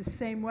 bounce it the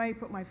same way,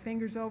 put my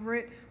fingers over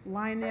it,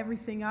 line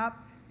everything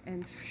up,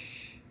 and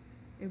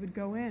it would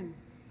go in.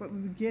 But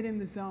we would get in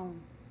the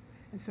zone.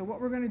 And so what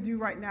we're going to do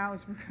right now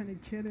is we're going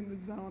to get in the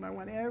zone. I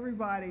want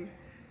everybody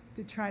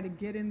to try to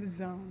get in the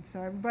zone.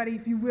 So everybody,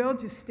 if you will,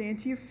 just stand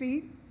to your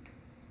feet.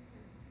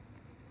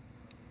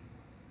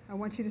 I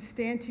want you to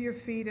stand to your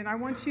feet, and I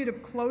want you to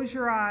close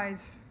your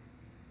eyes,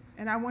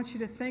 and I want you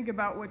to think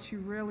about what you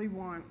really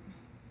want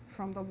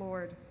from the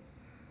Lord.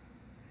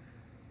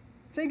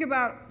 Think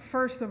about,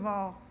 first of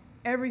all,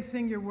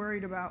 everything you're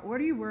worried about. What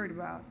are you worried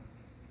about?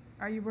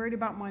 Are you worried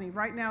about money?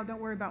 Right now,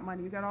 don't worry about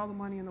money. You've got all the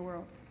money in the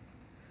world.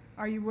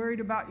 Are you worried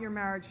about your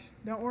marriage?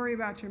 Don't worry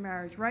about your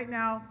marriage. Right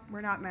now,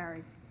 we're not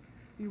married.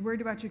 You're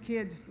worried about your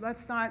kids.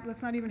 Let's not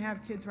even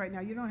have kids right now.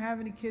 You don't have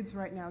any kids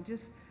right now.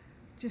 Just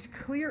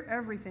clear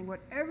everything.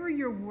 Whatever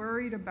you're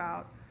worried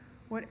about,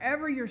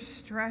 whatever you're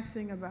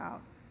stressing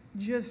about,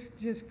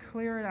 just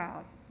clear it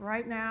out.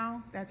 Right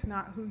now, that's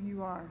not who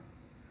you are.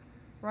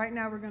 Right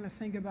now, we're going to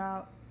think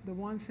about the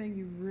one thing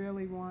you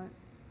really want.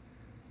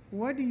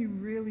 What do you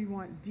really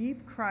want?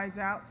 Deep cries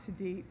out to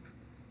deep.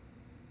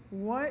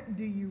 What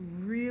do you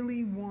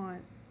really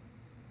want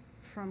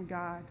from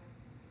God?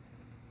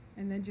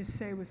 And then just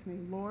say with me,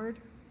 Lord,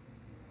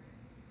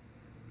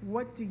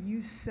 what do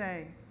you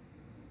say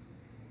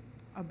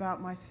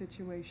about my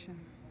situation?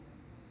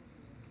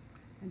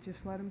 And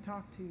just let him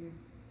talk to you.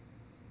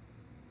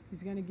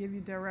 He's going to give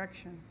you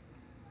direction.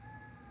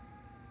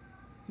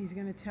 He's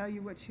going to tell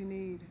you what you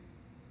need.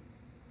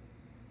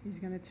 He's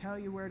going to tell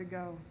you where to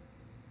go.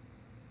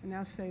 And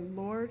now say,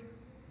 Lord,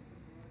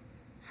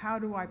 how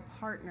do I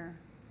partner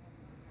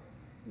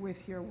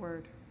with your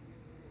word?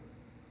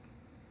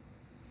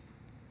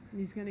 And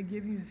he's going to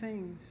give you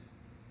things.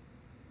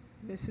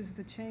 This is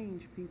the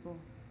change, people.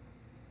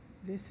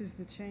 This is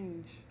the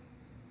change.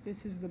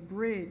 This is the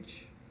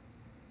bridge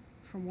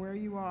from where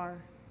you are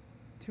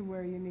to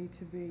where you need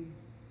to be.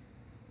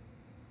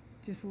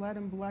 Just let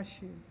him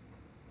bless you.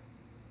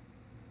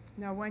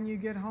 Now, when you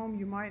get home,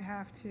 you might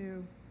have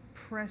to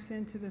press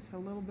into this a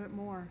little bit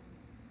more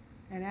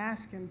and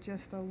ask him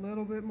just a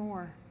little bit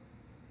more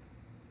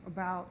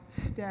about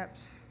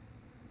steps,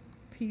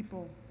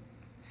 people,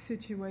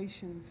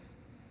 situations.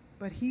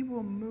 But he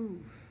will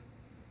move.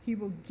 He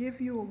will give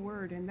you a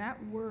word, and that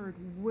word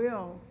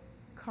will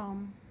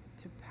come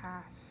to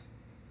pass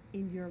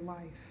in your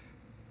life.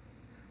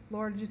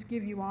 Lord, I just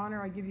give you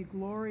honor, I give you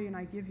glory, and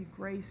I give you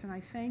grace, and I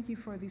thank you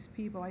for these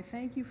people. I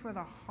thank you for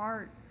the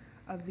heart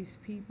of these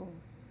people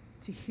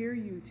to hear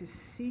you, to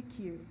seek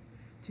you,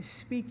 to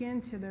speak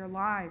into their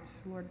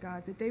lives, Lord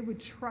God, that they would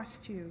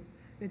trust you,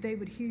 that they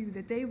would hear you,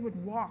 that they would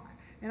walk.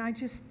 And I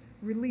just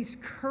release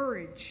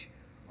courage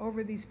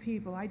over these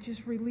people. I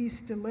just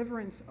release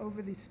deliverance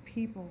over these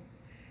people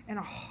and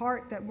a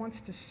heart that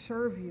wants to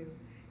serve you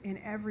in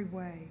every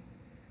way.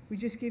 We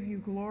just give you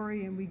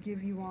glory and we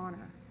give you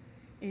honor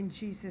in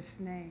Jesus'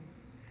 name.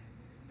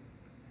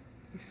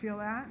 You feel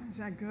that? Is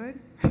that good?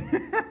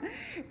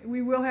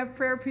 We will have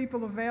prayer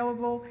people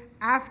available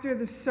after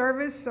the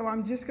service, so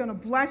I'm just going to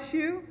bless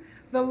you.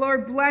 The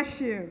Lord bless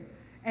you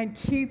and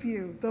keep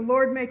you. The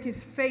Lord make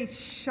his face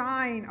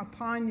shine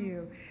upon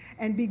you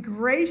and be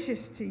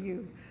gracious to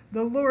you.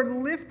 The Lord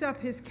lift up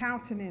his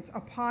countenance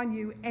upon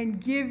you and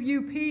give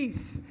you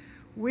peace.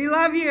 We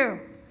love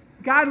you.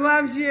 God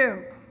loves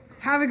you.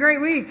 Have a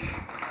great week.